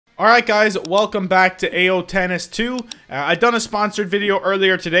Alright guys, welcome back to AO Tennis 2. I done a sponsored video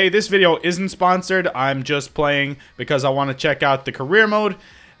earlier today. This video isn't sponsored. I'm just playing because I want to check out the career mode.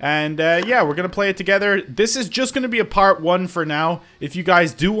 And yeah, we're going to play it together. This is just going to be a part 1 for now. If you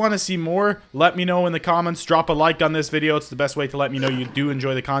guys do want to see more, let me know in the comments. Drop a like on this video. It's the best way to let me know you do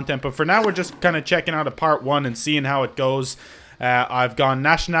enjoy the content. But for now, we're just kind of checking out a part 1 and seeing how it goes. I've gone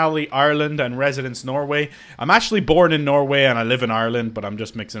nationality Ireland and residence Norway. I'm actually born in Norway and I live in Ireland, but I'm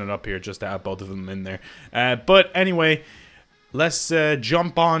just mixing it up here just to have both of them in there. But anyway, let's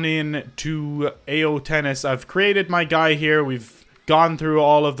jump on in to AO Tennis. I've created my guy here. We've gone through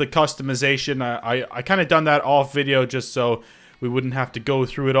all of the customization. I kind of done that off video just so we wouldn't have to go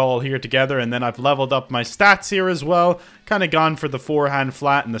through it all here together. And then I've leveled up my stats here as well. Kind of gone for the forehand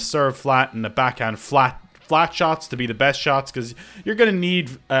flat and the serve flat and the backhand flat shots to be the best shots, because you're going to need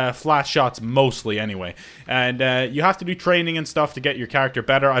flat shots mostly anyway. And you have to do training and stuff to get your character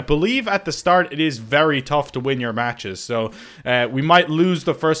better. I believe at the start it is very tough to win your matches, so we might lose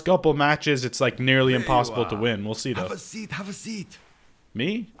the first couple matches. It's like nearly impossible to win. We'll see though. Have a seat, have a seat.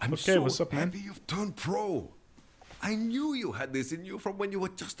 Me? I'm okay, so what's up, man? happy you've turned pro. I knew you had this in you from when you were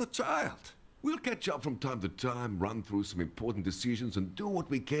just a child. We'll catch up from time to time, run through some important decisions, and do what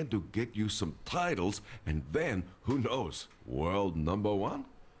we can to get you some titles, and then, who knows, world #1?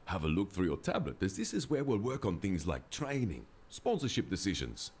 Have a look through your tablet, as this is where we'll work on things like training, sponsorship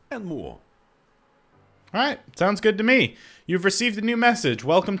decisions, and more. Alright, sounds good to me. You've received a new message.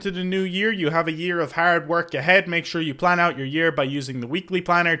 Welcome to the new year. You have a year of hard work ahead. Make sure you plan out your year by using the weekly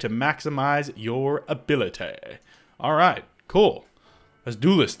planner to maximize your ability. Alright, cool. Let's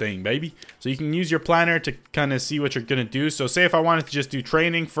do this thing, baby. So you can use your planner to kind of see what you're going to do. So say if I wanted to just do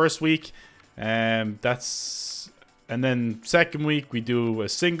training first week, and then second week we do a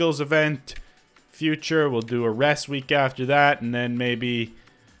singles event. Future, we'll do a rest week after that, and then maybe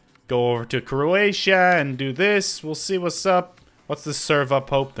go over to Croatia and do this. We'll see what's up. What's the serve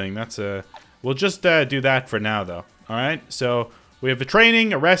up hope thing? That's a... We'll just do that for now, though. Alright, so we have a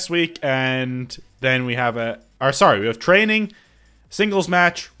training, a rest week, and then we have a... we have training... Singles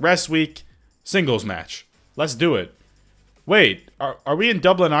match, rest week, singles match. Let's do it. Wait, are we in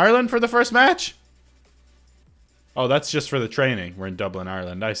Dublin, Ireland for the first match? Oh, that's just for the training. We're in Dublin,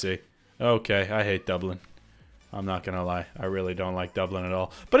 Ireland. I see. Okay, I hate Dublin. I'm not gonna lie. I really don't like Dublin at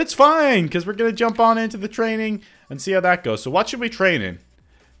all. But it's fine, because we're gonna jump on into the training and see how that goes. So what should we train in?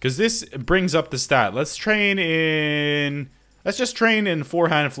 Because this brings up the stat. Let's train in... Let's just train in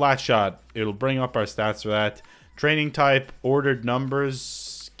forehand flat shot. It'll bring up our stats for that. Training type, ordered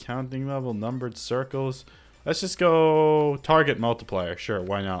numbers, counting level, numbered circles. Let's just go target multiplier. Sure,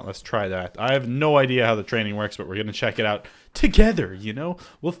 why not? Let's try that. I have no idea how the training works, but we're going to check it out together, you know?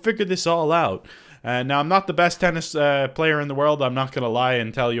 We'll figure this all out. Now, I'm not the best tennis player in the world. I'm not going to lie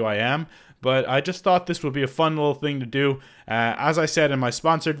and tell you I am. But I just thought this would be a fun little thing to do. As I said in my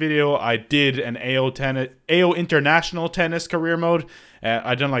sponsored video, I did an AO International Tennis career mode.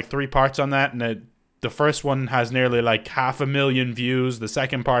 I done like 3 parts on that, and the first one has nearly like 500,000 views. The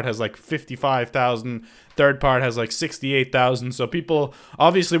second part has like 55,000. Third part has like 68,000. So people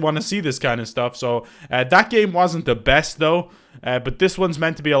obviously want to see this kind of stuff. So that game wasn't the best though. But this one's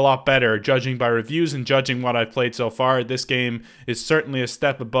meant to be a lot better, judging by reviews and judging what I've played so far. This game is certainly a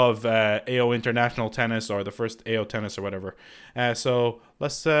step above AO International Tennis, or the first AO Tennis or whatever. So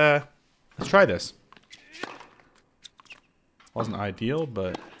let's try this. Wasn't ideal,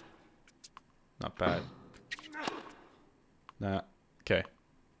 but not bad. Nah, okay.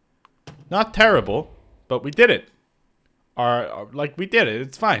 Not terrible, but we did it. Like, we did it.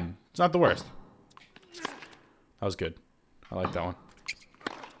 It's fine. It's not the worst. That was good. I like that one.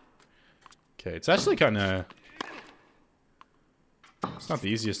 Okay, it's actually kind of... It's not the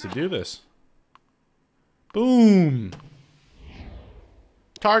easiest to do this. Boom!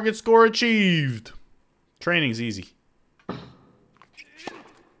 Target score achieved! Training's easy.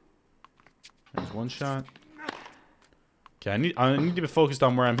 There's one shot. Okay, I need to be focused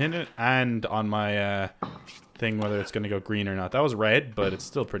on where I'm hitting it and on my thing, whether it's going to go green or not. That was red, but it's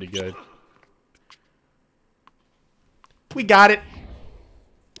still pretty good. We got it.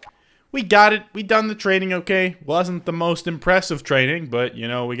 We got it. We done the training, okay? Wasn't the most impressive training, but, you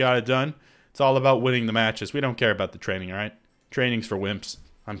know, we got it done. It's all about winning the matches. We don't care about the training, alright? Training's for wimps.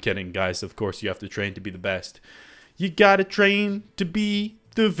 I'm kidding, guys. Of course, you have to train to be the best. You gotta train to be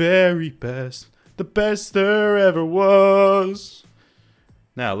the very best. The best there ever was.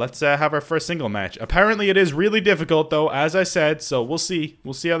 Now, let's have our first single match. Apparently, it is really difficult, though, as I said. So, we'll see.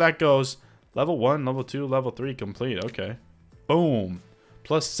 We'll see how that goes. Level 1, Level 2, Level 3 complete. Okay. Boom.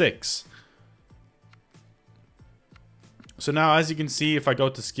 +6. So now, as you can see, if I go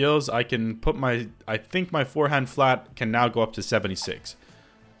to skills, I can put my... I think my forehand flat can now go up to 76.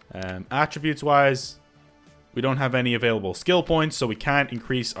 Attributes-wise, we don't have any available skill points, so we can't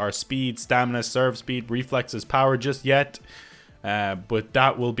increase our speed, stamina, serve speed, reflexes, power just yet. But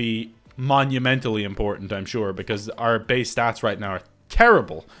that will be monumentally important, I'm sure, because our base stats right now are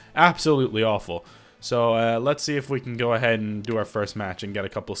terrible. Absolutely awful. So let's see if we can go ahead and do our first match and get a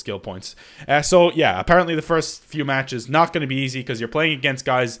couple of skill points. So yeah, apparently the first few matches not going to be easy because you're playing against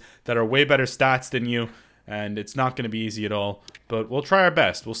guys that are way better stats than you, and it's not going to be easy at all. But we'll try our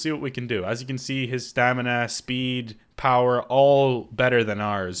best. We'll see what we can do. As you can see, his stamina, speed, power, all better than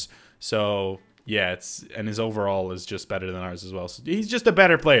ours. So yeah, and his overall is just better than ours as well. So he's just a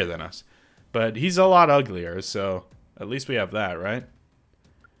better player than us. But he's a lot uglier, so at least we have that, right?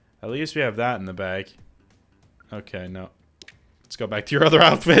 At least we have that in the bag. Okay, no. Let's go back to your other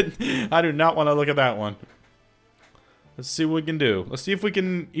outfit. I do not want to look at that one. Let's see what we can do. Let's see if we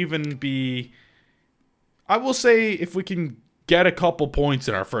can even be... I will say if we can get a couple points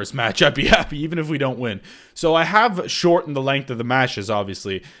in our first match, I'd be happy, even if we don't win. So I have shortened the length of the matches,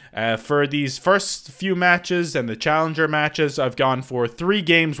 obviously. For these first few matches and the challenger matches, I've gone for 3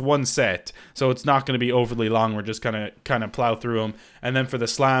 games, 1 set. So it's not going to be overly long. We're just kind of plow through them. And then for the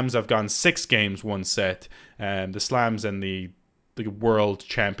slams, I've gone 6 games, 1 set. The slams and the world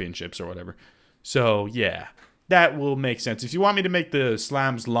championships or whatever. So yeah, that will make sense. If you want me to make the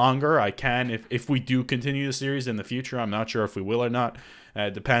slams longer, I can. If we do continue the series in the future, I'm not sure if we will or not.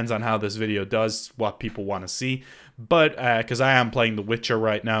 It depends on how this video does, what people want to see. But because I am playing The Witcher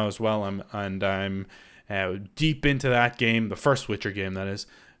right now as well, I'm deep into that game, the first Witcher game that is.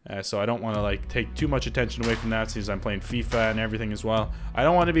 So I don't want to like take too much attention away from that since I'm playing FIFA and everything as well. I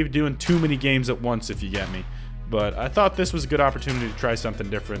don't want to be doing too many games at once, if you get me. But I thought this was a good opportunity to try something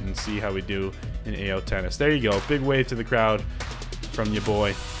different and see how we do in AO tennis. There you go. Big wave to the crowd from your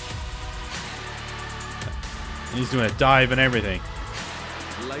boy. And he's doing a dive and everything.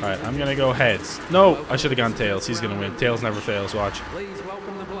 Alright, I'm going to go heads. No, I should have gone tails. He's going to win. Tails never fails. Watch. Please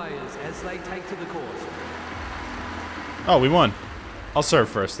welcome the players as they take to the court. Oh, we won. I'll serve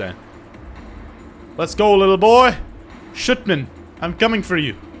first then. Let's go, little boy. Shutman, I'm coming for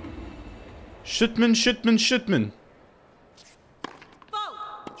you. Shutman, Shutman, Shutman.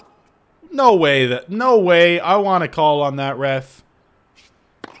 No way no way. I want to call on that ref.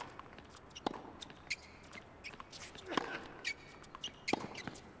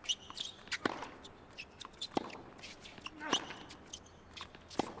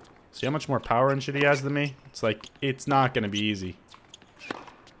 See how much more power and shit he has than me? It's like, it's not going to be easy.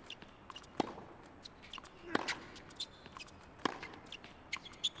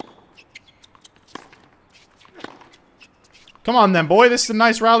 Come on then, boy. This is a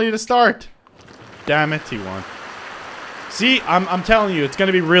nice rally to start. Damn it, he won. See, I'm telling you, it's going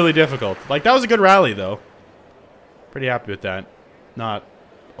to be really difficult. Like, that was a good rally, though. Pretty happy with that. Not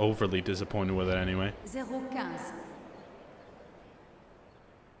overly disappointed with it, anyway. 0-15.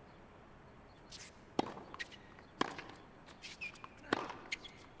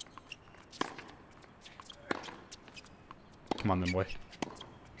 Come on then, boy.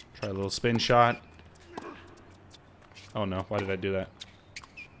 Try a little spin shot. Oh no, why did I do that?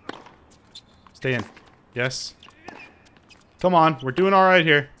 Stay in. Yes. Come on, we're doing alright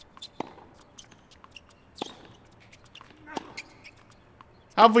here.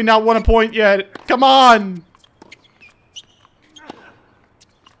 How have we not won a point yet? Come on!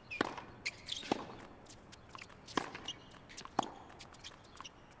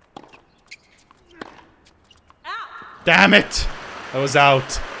 Damn it! I was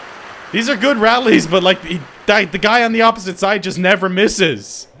out. These are good rallies, but like the guy on the opposite side just never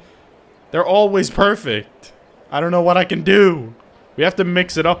misses. They're always perfect. I don't know what I can do. We have to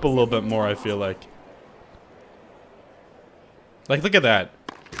mix it up a little bit more, I feel like. Like, look at that.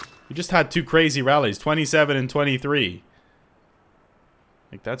 We just had 2 crazy rallies, 27 and 23.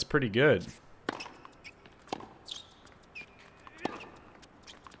 Like, that's pretty good.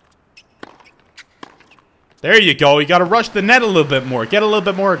 There you go. You gotta rush the net a little bit more. Get a little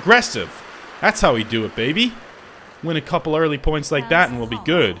bit more aggressive. That's how we do it, baby. Win a couple early points like that and we'll be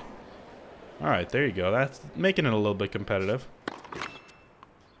good. Alright, there you go. That's making it a little bit competitive.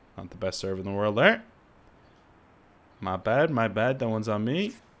 Not the best serve in the world there. My bad, my bad. That one's on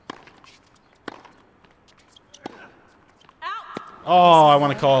me. Oh, I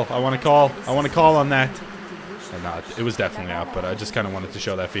want to call. I want to call. I want to call on that. No, it was definitely out, but I just kind of wanted to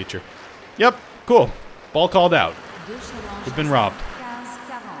show that feature. Yep, cool. Ball called out. We've been robbed.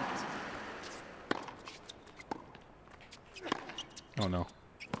 Oh no.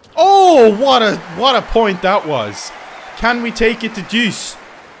 Oh, what a point that was. Can we take it to deuce?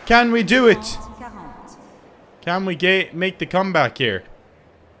 Can we do it? Can we make the comeback here?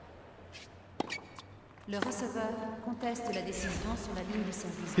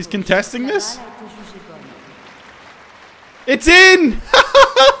 He's contesting this? It's in!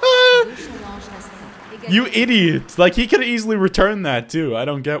 You idiot! Like, he could have easily returned that, too. I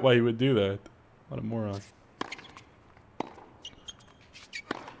don't get why he would do that. What a moron.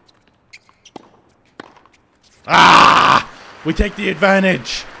 Ah! We take the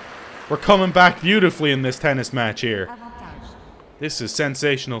advantage! We're coming back beautifully in this tennis match here. This is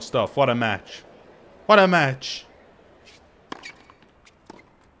sensational stuff. What a match. What a match.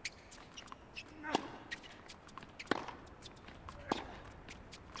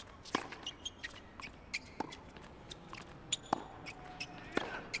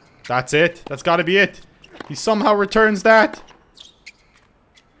 That's it. That's got to be it. He somehow returns that.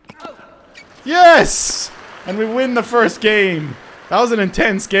 Yes! And we win the first game. That was an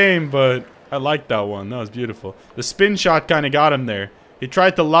intense game, but I liked that one. That was beautiful. The spin shot kind of got him there. He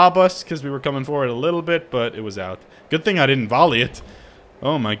tried to lob us because we were coming forward a little bit, but it was out. Good thing I didn't volley it.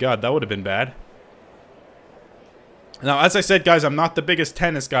 Oh my god, that would have been bad. Now, as I said, guys, I'm not the biggest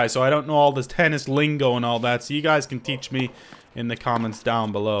tennis guy, so I don't know all this tennis lingo and all that, so you guys can teach me in the comments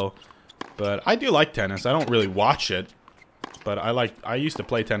down below. But I do like tennis. I don't really watch it, but I used to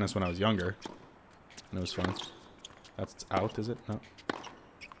play tennis when I was younger, and it was fun. That's out, is it? No.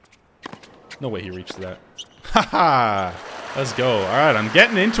 No way he reached that. Haha! Let's go. All right, I'm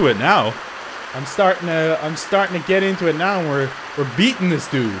getting into it now. I'm starting to get into it now. And we're beating this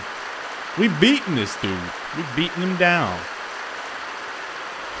dude. We beating this dude. We beating him down.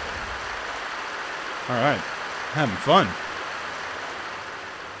 All right, having fun.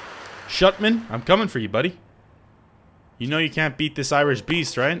 Shutman, I'm coming for you, buddy. You know you can't beat this Irish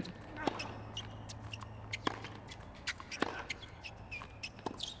beast, right?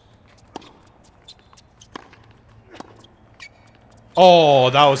 Oh,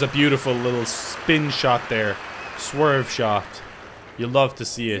 that was a beautiful little spin shot there. Swerve shot. You love to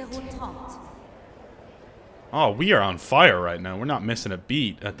see it. Oh, we are on fire right now. We're not missing a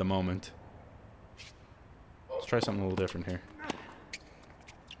beat at the moment. Let's try something a little different here.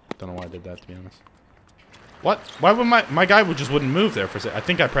 Don't know why I did that, to be honest. What? Why would my guy just wouldn't move there for a second? I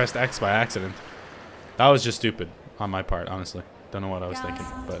think I pressed X by accident. That was just stupid on my part, honestly. Don't know what I was thinking,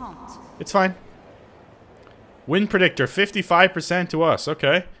 but it's fine. Win predictor, 55% to us.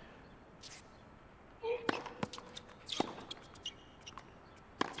 Okay.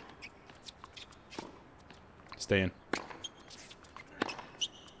 Stay in.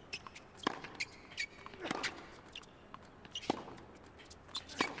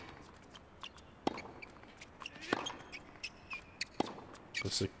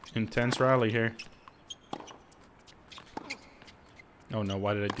 It's an intense rally here. Oh no,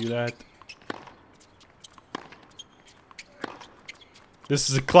 why did I do that? This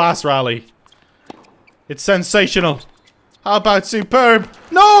is a class rally. It's sensational. How about superb?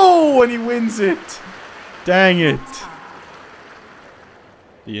 No! And he wins it. Dang it.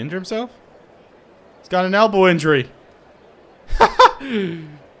 Did he injure himself? He's got an elbow injury.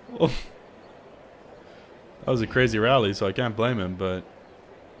 Oh. That was a crazy rally, so I can't blame him, but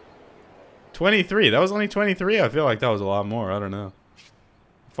 23. That was only 23? I feel like that was a lot more. I don't know.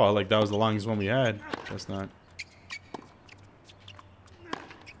 I felt like that was the longest one we had. That's not.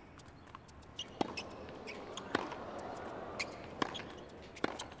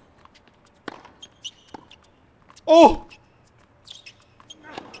 Oh!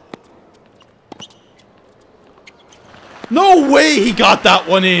 No way he got that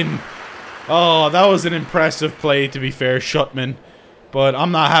one in! Oh, that was an impressive play, to be fair, Shutman. But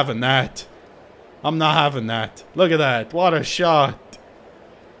I'm not having that. I'm not having that. Look at that. What a shot.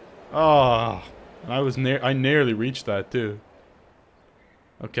 Oh. And I nearly reached that, too.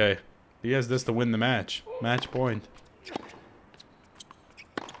 Okay. He has this to win the match. Match point.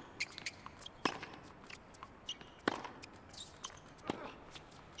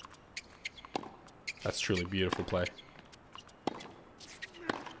 That's truly beautiful play.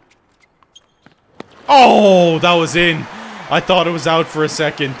 Oh, that was in. I thought it was out for a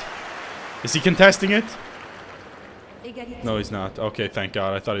second. Is he contesting it? No, he's not. Okay, thank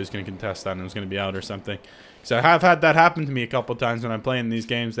God. I thought he was going to contest that and it was going to be out or something. So I have had that happen to me a couple times when I'm playing these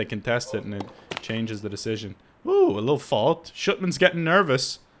games. They contest it and it changes the decision. Ooh, a little fault. Shutman's getting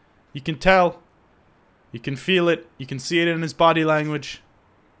nervous. You can tell. You can feel it. You can see it in his body language.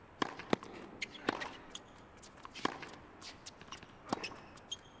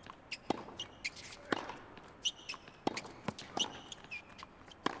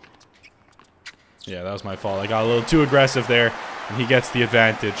 Yeah, that was my fault. I got a little too aggressive there, and he gets the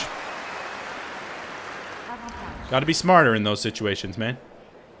advantage. Gotta be smarter in those situations, man.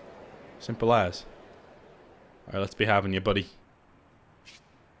 Simple as. Alright, let's be having you, buddy.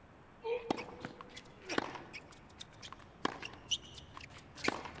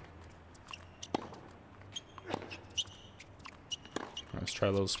 Let's try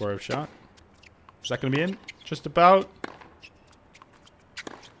a little swerve shot. Is that gonna be in? Just about.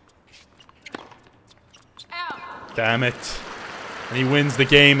 Damn it. And he wins the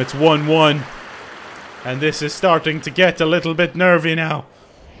game. It's 1-1. And this is starting to get a little bit nervy now.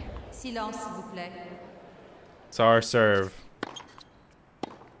 Silence, s'il vous plaît. It's our serve.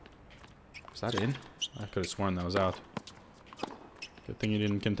 Is that in? I could have sworn that was out. Good thing you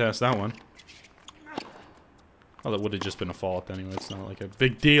didn't contest that one. Well, it would have just been a fault anyway. It's not like a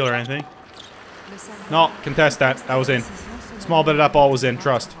big deal or anything. No, contest that. That was in. Small bit of that ball was in.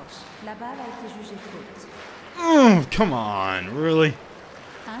 Trust. Come on, really?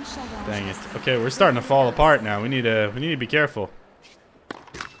 Dang it. Okay, we're starting to fall apart now. We need to be careful.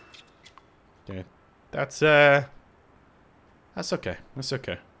 Okay, that's okay. That's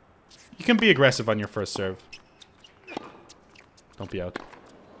okay. You can be aggressive on your first serve. Don't be out.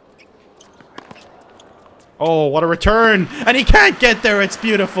 Oh, what a return! And he can't get there. It's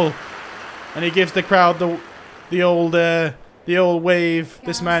beautiful. And he gives the crowd the old wave.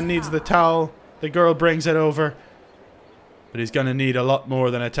 This man needs the towel. The girl brings it over. But he's gonna need a lot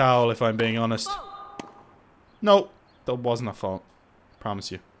more than a towel, if I'm being honest. No, that wasn't a fault.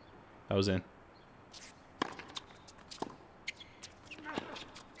 Promise you. That was in.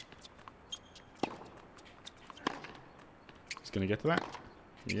 He's gonna get to that.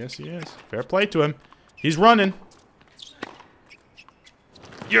 Yes, he is. Fair play to him. He's running.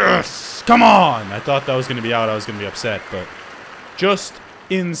 Yes! Come on! I thought that was gonna be out. I was gonna be upset, but just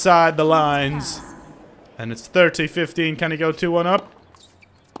inside the lines. And it's 30-15. Can he go 2-1 up?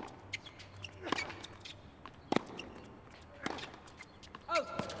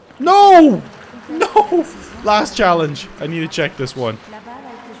 No! No! Last challenge. I need to check this one.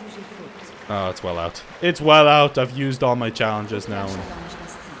 Oh, it's well out. It's well out. I've used all my challenges now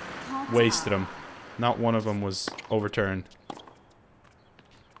and wasted them. Not one of them was overturned.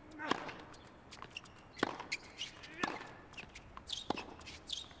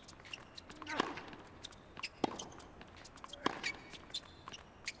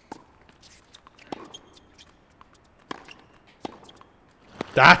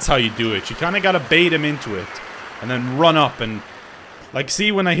 That's how you do it. You kind of got to bait him into it. And then run up and... Like,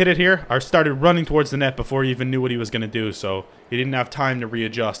 see when I hit it here? I started running towards the net before he even knew what he was going to do. So, he didn't have time to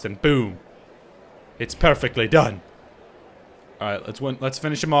readjust. And boom. It's perfectly done. Alright, let's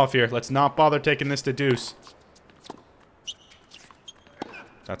finish him off here. Let's not bother taking this to deuce.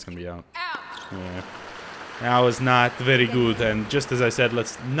 That's going to be out. Yeah. That was not very good. And just as I said,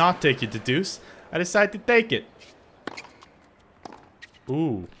 let's not take it to deuce. I decided to take it.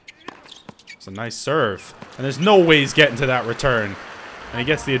 Ooh. It's a nice serve. And there's no way he's getting to that return. And he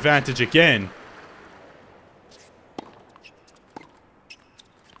gets the advantage again.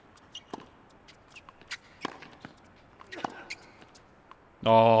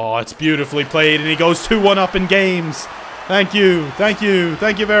 Oh, it's beautifully played. And he goes 2-1 up in games. Thank you. Thank you.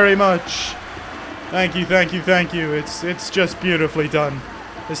 Thank you very much. Thank you. Thank you. Thank you. It's just beautifully done.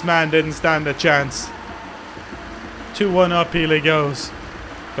 This man didn't stand a chance. 2-1 up, here he goes.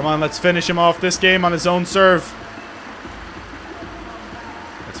 Come on, let's finish him off this game on his own serve.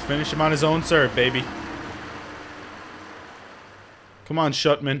 Let's finish him on his own serve, baby. Come on,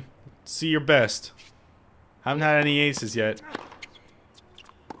 Shutman. See your best. Haven't had any aces yet.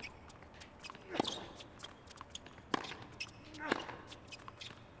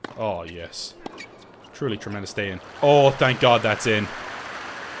 Oh, yes. Truly tremendous stay in. Oh, thank God that's in.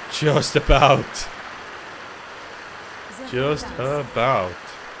 Just about. Just about.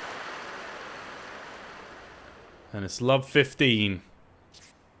 And it's love 15.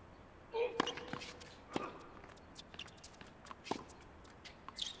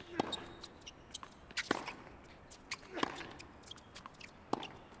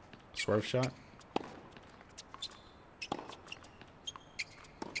 Swerve shot.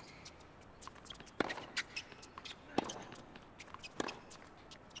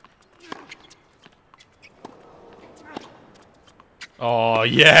 Oh,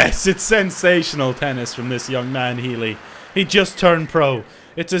 yes! It's sensational tennis from this young man, Healy. He just turned pro.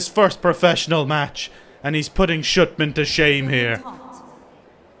 It's his first professional match, and he's putting Shutman to shame here.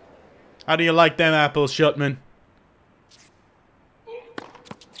 How do you like them apples, Shutman?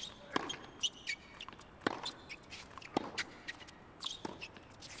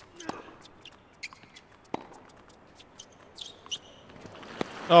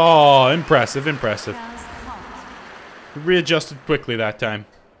 Oh, impressive, impressive. Readjusted quickly that time.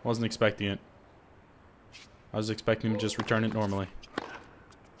 Wasn't expecting it. I was expecting him to just return it normally.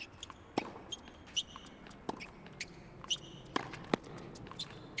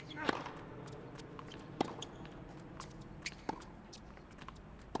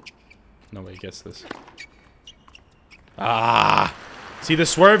 No way he gets this. Ah! See, the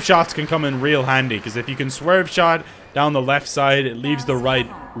swerve shots can come in real handy, because if you can swerve shot down the left side, it leaves the right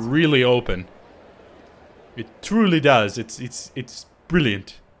really open. It truly does. It's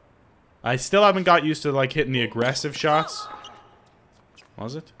brilliant. I still haven't got used to like hitting the aggressive shots.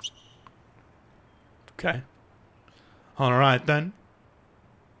 Was it? Okay. Alright then.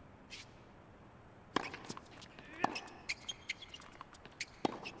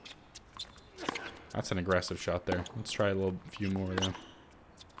 That's an aggressive shot there. Let's try a few more then.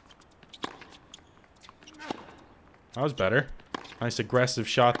 That was better. Nice aggressive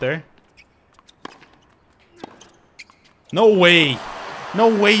shot there. No way!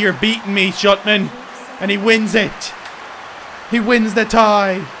 No way you're beating me, Shutman! And he wins it! He wins the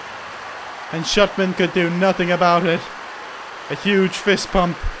tie! And Shutman could do nothing about it. A huge fist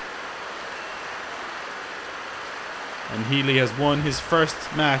pump. And Healy has won his first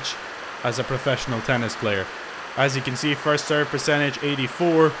match as a professional tennis player. As you can see, first serve percentage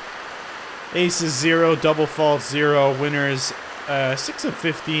 84. Aces 0, double faults 0, winners 6 of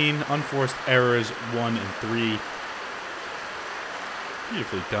 15, unforced errors 1 and 3.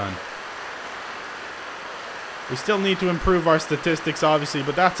 Beautifully done. We still need to improve our statistics, obviously,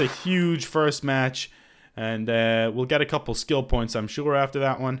 but that's a huge first match. And we'll get a couple skill points, I'm sure, after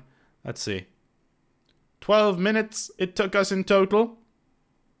that one. Let's see. 12 minutes it took us in total.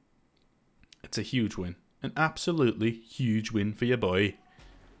 It's a huge win. An absolutely huge win for your boy.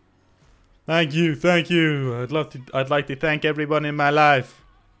 Thank you, thank you. I'd like to thank everyone in my life.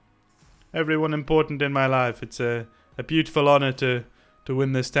 Everyone important in my life. It's a beautiful honor to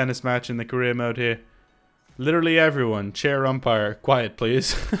win this tennis match in the career mode here. Literally everyone. Chair umpire. Quiet,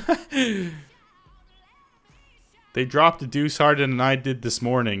 please. They dropped a deuce harder than I did this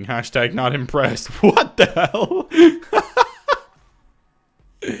morning. Hashtag not impressed. What the hell?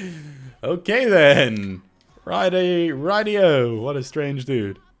 Okay then. Righty-o. What a strange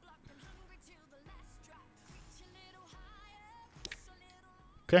dude.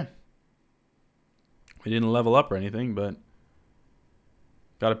 Okay. We didn't level up or anything, but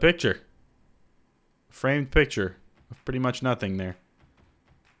got a picture. A framed picture of pretty much nothing there.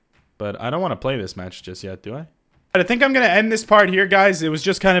 But I don't want to play this match just yet, do I? I think I'm going to end this part here, guys. It was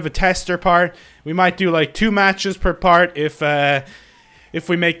just kind of a tester part. We might do like 2 matches per part if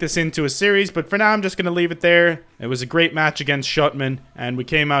we make this into a series, but for now I'm just going to leave it there. It was a great match against Shutman, and we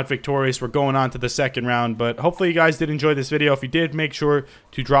came out victorious. We're going on to the second round, but hopefully you guys did enjoy this video. If you did, make sure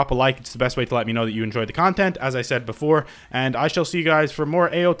to drop a like. It's the best way to let me know that you enjoyed the content, as I said before, and I shall see you guys for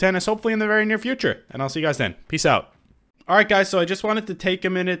more AO Tennis, hopefully in the very near future, and I'll see you guys then. Peace out. Alright guys, so I just wanted to take a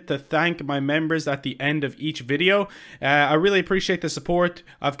minute to thank my members at the end of each video. I really appreciate the support.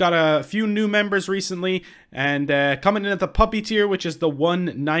 I've got a few new members recently, and coming in at the puppy tier, which is the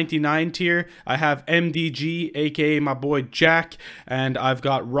 $1.99 tier, I have MDG, aka my boy Jack, and I've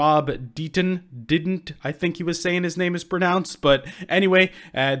got Rob Diton. I think he was saying his name is pronounced, but anyway,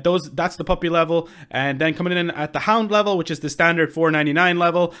 that's the puppy level. And then coming in at the Hound level, which is the standard $4.99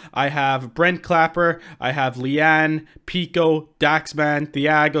 level, I have Brent Clapper, I have Lianne, Peeko, Daxman,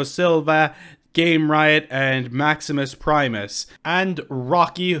 Thiago, Sylvain, GameRiot, and Macximus Primus, and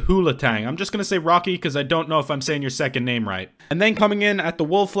Rocky Hulatang. I'm just going to say Rocky because I don't know if I'm saying your second name right. And then coming in at the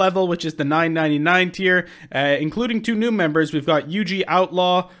Wolf level, which is the $9.99 tier, including 2 new members, we've got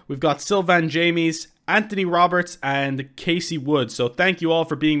Outlaw, we've got Sylvain Jamais, Anthony Roberts, and Casey Wood. So thank you all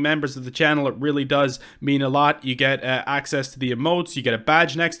for being members of the channel. It really does mean a lot. You get access to the emotes, you get a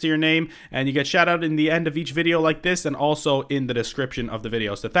badge next to your name, and you get shout out in the end of each video like this, and also in the description of the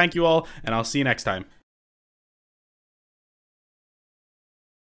video. So thank you all, and I'll see you next time.